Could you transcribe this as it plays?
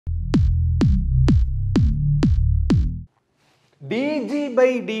dg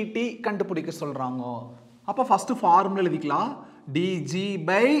by dt கண்டுபிடிக்க சொல்றாங்க. அப்ப ஃபர்ஸ்ட் ஃபார்முலா எழுதிக்கலாம். dg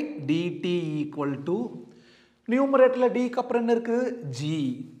by dt equal to நியூமரேட்டர்ல d க்கு அப்புறம் என்ன இருக்கு? g.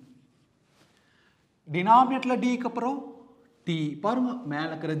 டினாமினேட்டர்ல d க்கு அப்புறம் t. பாருங்க மேல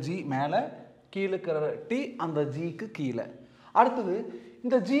இருக்கிற g மேல, கீழ இருக்கிற t அந்த g க்கு கீழ. அடுத்து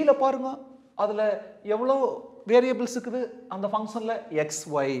இந்த g ல பாருங்க அதுல எவ்வளவு வேரியபிள்ஸ் இருக்குது அந்த ஃபங்க்ஷன்ல x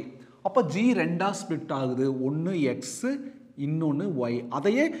y. அப்ப g ரெண்டா ஸ்ப்ளிட் ஆகுது. ஒன்னு x இன்னொன்னு y.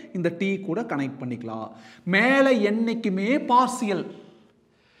 அதையே இந்த t கூட கனெக்ட் பண்ணிக்கலாம். மேல என்னைக்குமே பார்சியல்,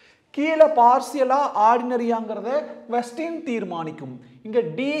 கீழ பார்சியலா ஆர்டினரியாங்கிறத வெஸ்டின் தீர்மானிக்கும். இங்க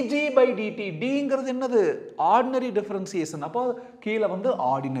dg by dt, dங்கிறது என்னது? Ordinary differentiation. அப்போ கீழ வந்து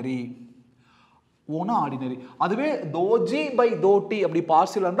ஆர்டினரி, ஓனா ஆர்டினரி. அதுவே dg by dt அப்படி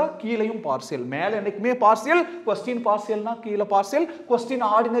பார்சியல் இருந்தா கீழையும் பார்சியல். மேல என்னைக்குமே பார்சியல், क्वेश्चन பார்சியல்னா கீழ பார்சியல், क्वेश्चन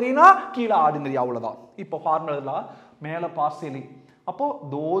ஆர்டினரினா கீழ ஆர்டினரி, அவ்வளவுதான். இப்போ ஃபார்முலா மேல பார்சியலி, அப்போ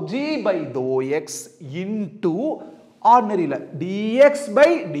dg by dx into ஆர்டினரியில dx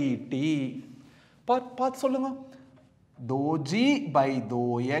by dt. பார்த்து சொல்லுங்க. dg by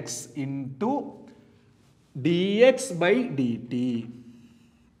dx into dx by dt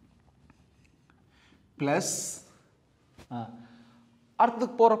plus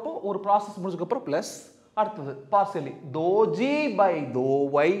அடுத்ததுக்கு போறப்போ ஒரு ப்ராசஸ் முடிஞ்சதுக்கு அப்புறம் பிளஸ் அடுத்தது partially dg by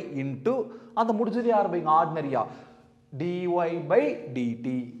dy into அந்த முடிஞ்சது யார் by ஆர்டினரியா dy by dt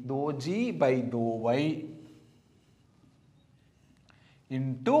dg by dy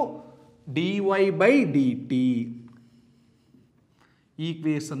into dy by dt.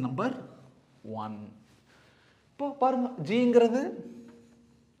 Equation number 1. இப்போ பாருங்க ஜிங்கிறது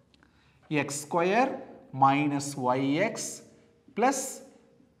x square minus yx plus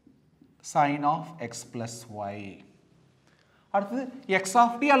sin of x plus y. அடுத்தது x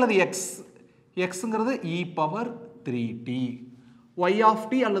of t அல்லது xங்கிறது e power 3t, y of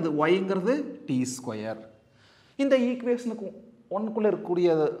t அல்லது yங்கிறது t square. இந்த ஈக்குவேஷனுக்கு ஒன்னுக்குள்ள இருக்கக்கூடிய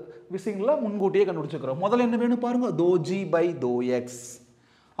விஷயங்களை முன்கூட்டியே கண்டுபிடிச்சுக்கிறோம். முதல்ல என்ன வேணும் பாருங்க, dg by dx.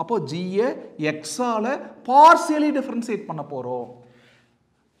 அப்போ g x ஆல பார்சியலி டிஃபரன்ஷியேட் பண்ண போறோம்.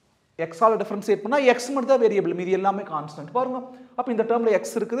 x ஆல டிஃபரன்ஷியேட் பண்ணா x மட்டும் தான் வேரியபிள், மீதி எல்லாமே கான்ஸ்டன்ட். பாருங்க அப்ப இந்த டேர்ம்ல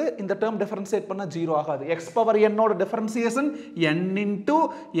x இருக்குது, இந்த டேர்ம் டிஃபரன்ஷியேட் பண்ணா 0 ஆகாது. x பவர் n ஓட differentiation n into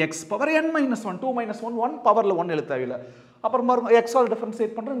x power n minus 1, 2 minus 1 1 பவர்ல 1 எழுத தேவையில்லை. அப்புறம் பாருங்க x ஆல்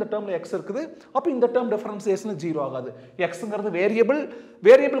டிஃபரன்ஷியேட் பண்ற இந்த டேர்ம்ல x இருக்குது, அப்ப இந்த டேர்ம் டிஃபரன்ஷியேஷன் 0 ஆகாது. xங்கிறது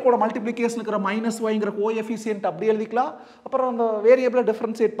வேரியபிள் கூட மல்டிப்ளிகேஷன் இருக்கிற -y ங்கற கோஎஃபிஷியன்ட் அப்படி எழுதிக்கலாம். அப்புறம் அந்த வேரியபிளை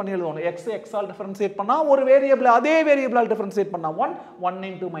டிஃபரன்ஷியேட் பண்ணி எழுதணும். x ஆல் டிஃபரன்ஷியேட் பண்ணா ஒரு வேரியபிள் அதே வேரியபிளால் டிஃபரன்ஷியேட் பண்ணா 1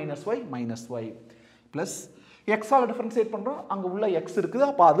 into -y plus x all differentiate பண்றோம், அங்க உள்ள x இருக்குது,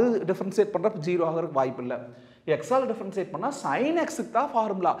 அப்ப அது டிஃபரன்ஷியேட் பண்றப்ப 0 ஆகிறதுக்கு வாய்ப்பு இல்லை. x ஆல் டிஃபரன்ஷியேட் பண்ணா sin x க்கு தான்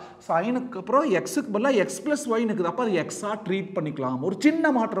ஃபார்முலா. sinக்கு அப்புறம் x க்கு பதிலா x plus y இருக்குது, அப்ப அது x ஆ ட்ரீட் பண்ணிக்கலாம். ஒரு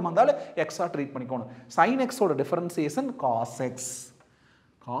சின்ன மாற்றம் வந்தால x ஆ ட்ரீட் பண்ணிக்கணும். sin x ஓட differentiation cos x.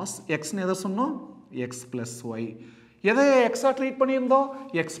 cos x ன்னு எதை சொன்னோம்? x plus y. எதை x ஆ ட்ரீட் பண்ணியிருந்தோம்?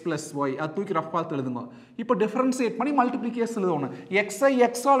 x plus y. அது தூக்கி ரஃப் பார்த்து எழுதுங்க. இப்போ டிஃபரன்ஷியேட் பண்ணி மல்டிப்ளிகேஷன் எழுதணும். x ஐ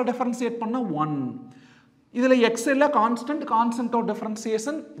x ஆல டிஃபரன்ஷியேட் பண்ணா 1. இதுல x இல்ல கான்ஸ்டன்ட் ஆஃப்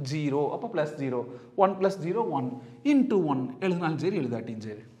டிஃபரன்ஷியேஷன் 0, அப்ப பிளஸ் 0, 1 plus 0 1 into 1 எழுதினாலும் சரி எழுதாட்டியும்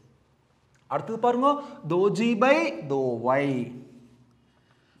சரி. அடுத்து பாருங்க dg by dy,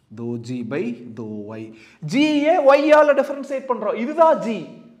 dg by dy. g A y ஆல டிஃபரன்ஷியேட் பண்றோம், இதுதான் g,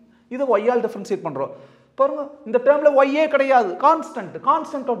 இது y ஆல டிஃபரன்ஷியேட் பண்றோம். பாருங்க இந்த டேர்ம்ல y ஏ கிடையாது,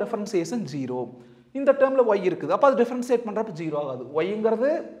 கான்ஸ்டன்ட் ஆஃப் டிஃபரன்ஷியேஷன் 0. இந்த டேர்ம்ல y இருக்குது, அப்ப அது டிஃபரன்ஷியேட் பண்றப்ப 0 ஆகாது.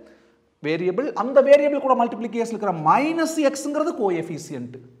 yங்கிறது வேரியபிள், அந்த வேரியபிள் கூட மல்டிப்ளிகேஷன் இருக்கிற -xங்கிறது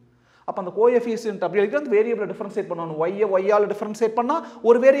கோஎஃபிஷியன்ட். அப்ப அந்த கோஎஃபிஷியன்ட் அப்படி எழுதி அந்த வேரியபிளை டிஃபரன்ஷியேட் பண்ணனும். y ஆல டிஃபரன்ஷியேட் பண்ணா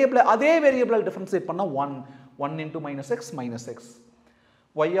ஒரு வேரியபிளை அதே வேரியபிளால் டிஃபரன்ஷியேட் பண்ணா 1 into -x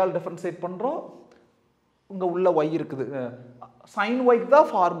y all differentiate பண்றோம், இங்க உள்ள y இருக்குது. sin y க்கு தான்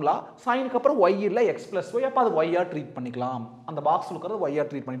ஃபார்முலா, sinக்கு அப்புறம் y இல்ல x plus y, அப்ப அது y ஆ ட்ரீட் பண்ணிக்கலாம். அந்த பாக்ஸ்ல இருக்கிறது y ஆ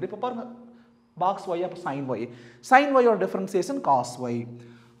ட்ரீட் பண்ணிட்டு இப்ப பாருங்க பாக்ஸ் y அப்ப sin y ஓட டிஃபரன்ஷியேஷன் cos y.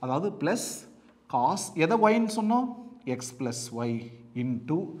 அதாவது பிளஸ் காஸ் எதை ஒய்ன்னு சொன்னோம்? x plus y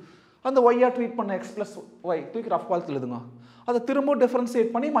into அந்த ஒய்யா ட்ரீட் பண்ண x plus y தூக்கி ரஃப் கால்த்து எழுதுங்க. அதை திரும்ப டிஃபரன்ஷியேட்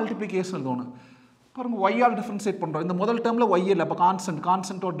பண்ணி மல்டிப்ளிகேஷன் எழுதணும். பாருங்க ஒய்யால் டிஃபரன்ஷியேட் பண்ணுறோம், இந்த முதல் டேர்மில் ஒய் இல்லை, அப்போ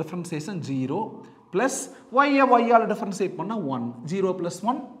constant of differentiation 0 plus ஒய்யால் differentiate பண்ணால் 1, 0 +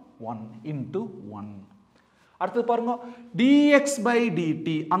 1 1 into 1. அடுத்தது பாருங்க dx by dt,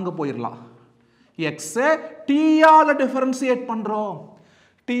 அங்கே போயிடலாம். x t ஆல் டிஃபரன்ஷியேட் பண்ணுறோம்,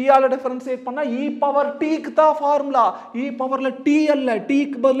 t ஆல டிஃபரன்ஷியேட் பண்ணா e பவர் t க்கு தான் ஃபார்முலா. e பவர்ல t அல்ல, t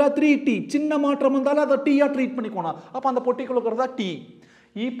க்கு பதிலா 3t. சின்ன மாற்றம் வந்தால அத t ஆ ட்ரீட் பண்ணிக்கணும். அப்ப அந்த பொட்டிக்குள்ள இருக்கறதா t.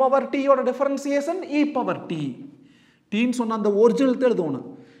 e பவர் t ஓட டிஃபரன்ஷியேஷன் e பவர் t. டீன்னு சொன்னால் அந்த ஒரிஜினல் எழுதணும்.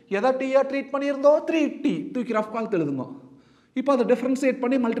 எதை டீயாக ட்ரீட் பண்ணியிருந்தோம் 3t தூக்கி ரஃப் காலத்து எழுதுங்க. இப்போ அதை டிஃபரன்ஷியேட்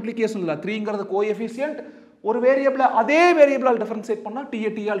பண்ணி மல்டிப்ளிகேஷன் இல்லை 3ங்கிறது கோஎஃபிஷியன்ட் ஒரு வேரியபிளை அதே வேரியபிளால் டிஃபரன்ஷியேட் பண்ணால்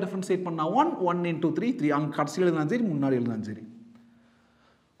டீயால் டிஃபரன்ஷியேட் பண்ணால் 1 into 3 அங்கே கடைசியில் எழுதினாலும் சரி முன்னாடி எழுதினாலும் சரி.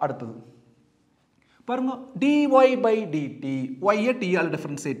 அடுத்தது பாருங்க dy by dt y டீயால்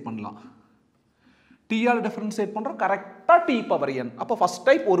differentiate பண்ணலாம். டீயால் டிஃபரன்ஷியேட் பண்ணுறோம் கரெக்டாக t பவர் n. அப்போ ஃபர்ஸ்ட்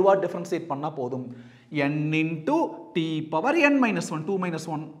டைப் ஒரு வாட் டிஃபரன்ஷியேட் பண்ணால் போதும். n into t power n minus 1 2 minus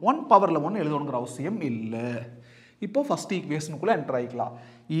 1 1 பவரில் 1 எழுதணுங்கிற அவசியம் இல்லை. இப்போ ஃபர்ஸ்ட் ஈக்குவேஷனுக்குள்ளே என்டர் ஆகிக்கலாம்.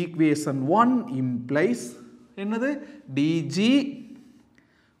 ஈக்குவேஷன் 1 இம்ப்ளைஸ் என்னது dg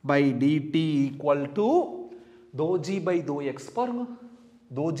by dt equal to dou g by dou x. பாருங்க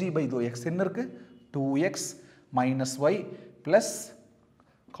dou g by dou x என்ன இருக்கு 2x minus y plus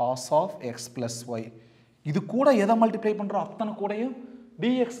cos of x plus y. இது கூட எதை மல்டிப்ளை பண்ணுறோம் அத்தனை கூடையும்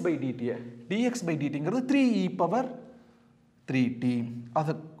dx by dt. dx by dtங்கிறது 3e power 3t.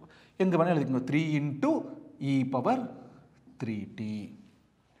 அதை எங்கே வேணால் எழுதிக்கணும் 3 into e power 3t.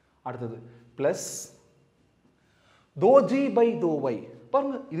 அடுத்தது plus dou g by dou y.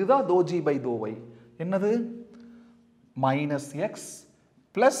 பாருங்க இதுதான் dou g by dou y. என்னது minus x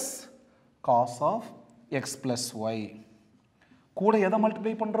plus cos of x plus y. கூட எதை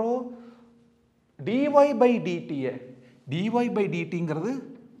மல்டிப்ளை பண்ணுறோம் dy by dt. dy by dtங்கிறது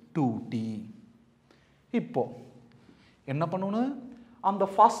 2t. இப்போ என்ன பண்ணணும் அந்த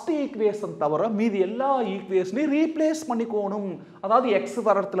ஃபர்ஸ்ட் ஈக்குவேஷன் தவிர மீதி எல்லா ஈக்குவேஷனையும் ரீப்ளேஸ் பண்ணிக்கணும். அதாவது x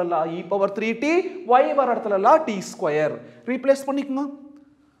வர இடத்துல எல்லாம் e பவர் 3t y வர இடத்துல எல்லாம் t ஸ்கொயர் ரீப்ளேஸ் பண்ணிக்கோங்க.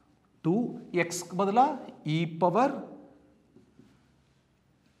 2x பதிலாக e power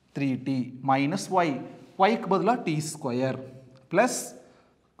 3t minus y க்கு பதிலாக t square plus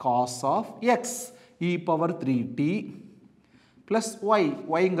cos of x e power 3t plus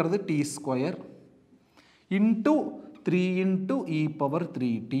yங்கிறது t square into 3 into e power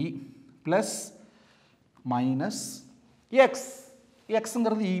 3t plus minus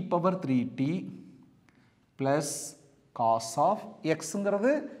xங்கிறது e power 3t plus cos of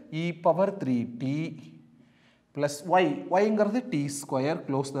xங்கிறது e power 3t plus yங்கிறது t square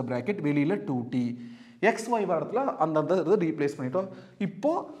close the bracket வெளியில் 2t. xy வரத்துல அந்த இது replace பண்ணிட்டோம்.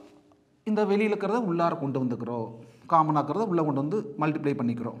 இப்போ இந்த வெளியில் இருக்கிறத உள்ளார கொண்டு வந்துக்கிறோம். காமனாக இருக்கிறத உள்ளே கொண்டு வந்து மல்டிப்ளை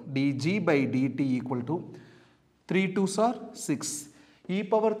பண்ணிக்கிறோம். dg by dt equal to 3 2s are 6 e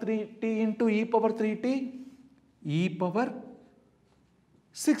power 3t into e power 3t e power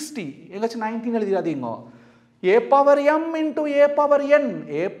 60 எங்காச்சும் 19 எழுதிடாதீங்க. a power m into a power n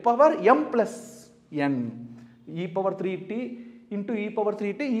a power m plus n e power 3t into e power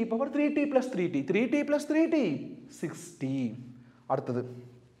 3t e power 3t plus 3t 3t plus 3t 60. அடுத்தது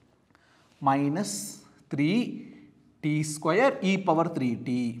minus 3t square e power 3t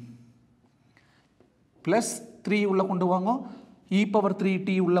plus 3 உள்ள கொண்டு வாங்க e power 3t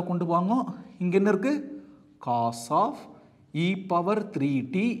உள்ள கொண்டு வாங்க. இங்க என்ன இருக்கு cos of e power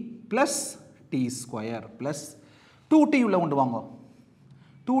 3t plus t square plus 2t உள்ள கொண்டு வாங்க.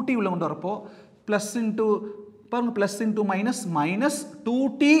 2t உள்ள கொண்டு வரப்போ plus into பாருங்க plus into minus minus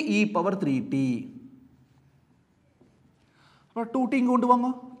 2t e power 3t. அப்புறம் 2t இங்க கொண்டு வாங்க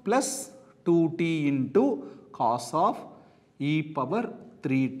plus 2t into cos of e power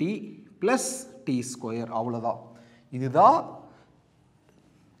 3t plus t square. அவ்வளவுதான். இதுதான்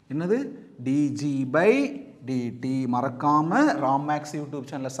என்னது dg by dt. மறக்காம ராம் மேக்ஸ் யூடியூப்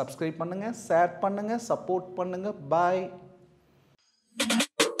சேனலை சப்ஸ்கிரைப் பண்ணுங்க, ஷேர் பண்ணுங்க, சப்போர்ட் பண்ணுங்க. பாய்.